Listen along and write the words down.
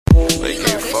they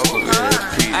can't fuck with me.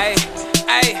 Hey,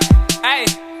 hey, hey,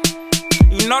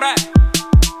 you know that?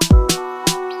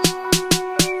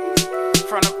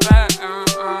 From the back,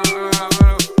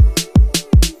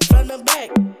 from the back.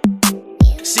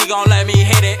 She gon' let me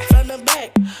hit it. From the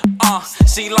back.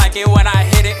 She like it when I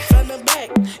hit it. From the back.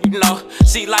 You know,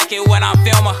 she like it when I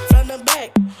film her. From the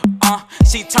back.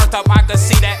 She turned up, I could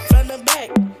see that. From the back.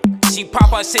 She pop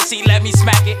her shit, she let me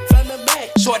smack it. From the back.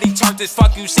 Shorty turned as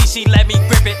fuck, you see, she let me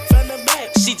grip it. From the back.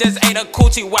 She just ate a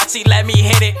coochie, watch, she let me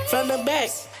hit it. From the back.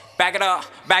 Back it up,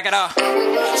 back it up.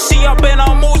 She up in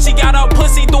her mood, she got her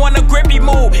pussy doing the grippy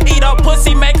move. Eat her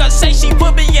pussy, make her say she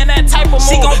put me in that type of mood.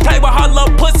 She gon' play with her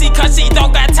little pussy, cause she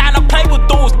don't got time to play with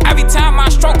dudes. Every time I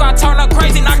stroke, I turn her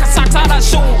crazy, knock her socks out her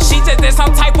shoes. She just did some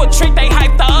type of trick, they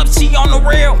hyped her up, she on the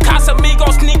real.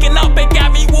 Casamigos sneaking up, it got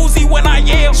me woozy when I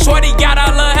yell. Shorty got her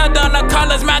little hair done, the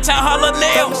colors matching her little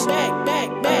nails. Back,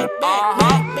 back.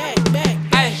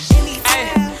 Ay, ay,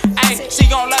 ay, she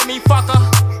gon' let me fuck her.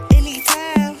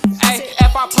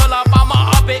 If I pull up,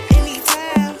 I'ma up it.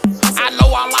 Anytime. I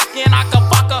know I'm locked in, I can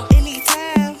fuck her.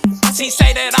 Anytime. She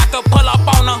say that I could pull up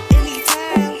on her.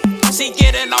 Anytime. She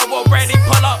getting over, ready,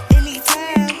 pull up.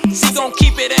 Anytime. She gon'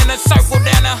 keep it in a circle,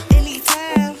 dinner.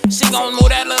 Anytime. She gon'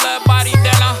 move that little body,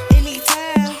 dinner.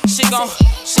 Anytime. She gon'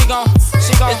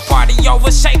 This party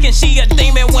over shaking, she a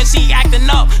demon when she acting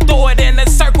up. Throw it in a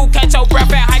circle, catch your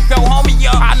breath and hype your homie